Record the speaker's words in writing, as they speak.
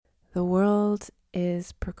The world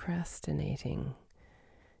is procrastinating.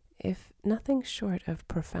 If nothing short of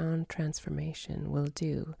profound transformation will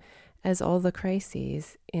do, as all the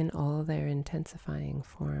crises in all their intensifying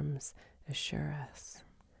forms assure us,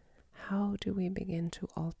 how do we begin to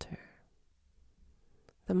alter?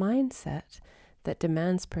 The mindset that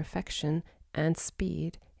demands perfection and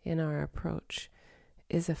speed in our approach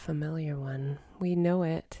is a familiar one. We know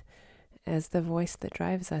it as the voice that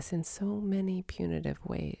drives us in so many punitive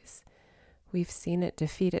ways. We've seen it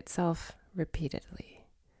defeat itself repeatedly.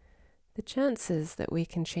 The chances that we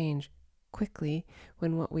can change quickly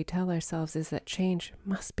when what we tell ourselves is that change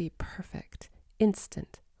must be perfect,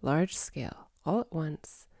 instant, large scale, all at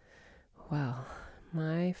once. Well,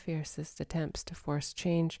 my fiercest attempts to force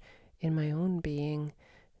change in my own being,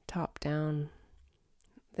 top down,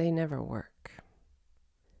 they never work.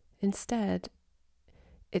 Instead,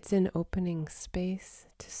 it's in opening space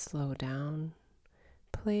to slow down,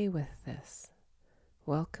 play with this,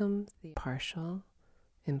 welcome the partial,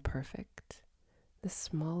 imperfect, the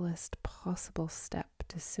smallest possible step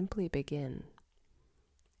to simply begin.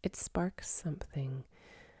 It sparks something.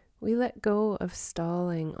 We let go of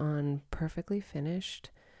stalling on perfectly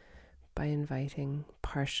finished by inviting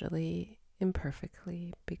partially,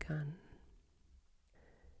 imperfectly begun.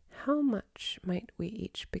 How much might we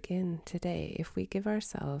each begin today if we give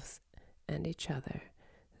ourselves and each other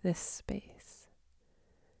this space?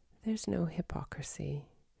 There's no hypocrisy,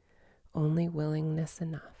 only willingness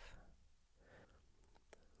enough.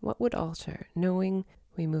 What would alter knowing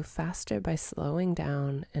we move faster by slowing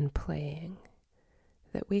down and playing?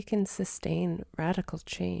 That we can sustain radical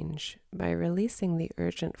change by releasing the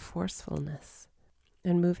urgent forcefulness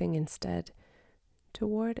and moving instead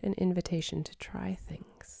toward an invitation to try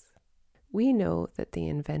things. We know that the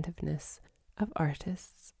inventiveness of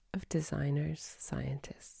artists, of designers,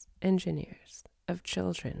 scientists, engineers, of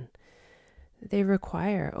children, they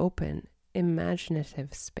require open,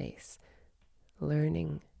 imaginative space,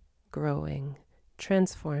 learning, growing,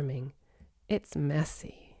 transforming. It's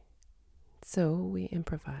messy. So we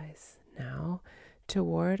improvise now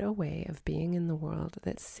toward a way of being in the world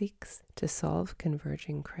that seeks to solve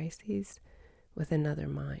converging crises with another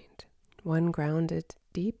mind, one grounded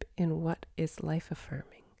deep in what is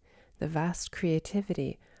life-affirming, the vast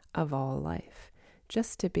creativity of all life,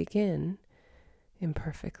 just to begin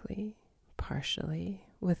imperfectly, partially,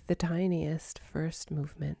 with the tiniest first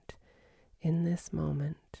movement in this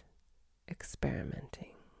moment,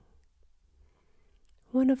 experimenting.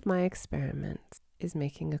 One of my experiments is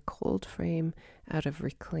making a cold frame out of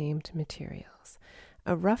reclaimed materials,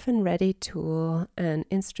 a rough and ready tool, an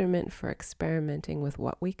instrument for experimenting with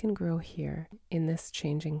what we can grow here in this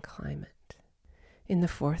changing climate. In the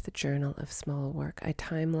 4th journal of small work, I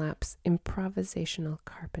time-lapse improvisational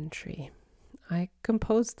carpentry. I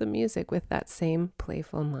composed the music with that same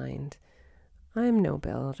playful mind. I'm no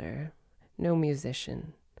builder, no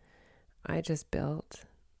musician. I just build,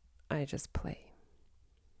 I just play.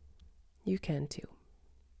 You can too.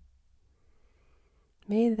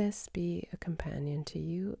 May this be a companion to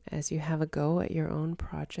you as you have a go at your own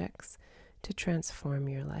projects to transform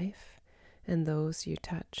your life and those you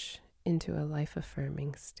touch into a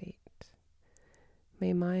life-affirming state.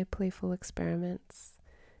 May my playful experiments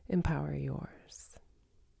empower yours.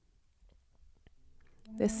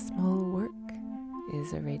 This small work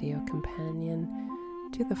is a radio companion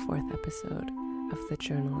to the 4th episode of the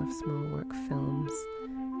Journal of Small Work Films,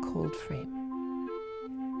 Cold Frame.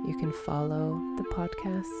 You can follow the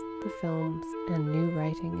podcast, the films, and new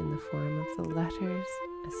writing in the form of the letters,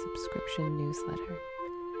 a subscription newsletter,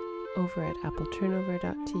 over at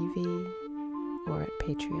appleturnover.tv or at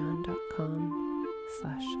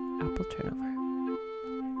patreon.com/appleturnover.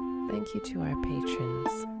 Thank you to our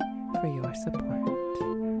patrons for your support.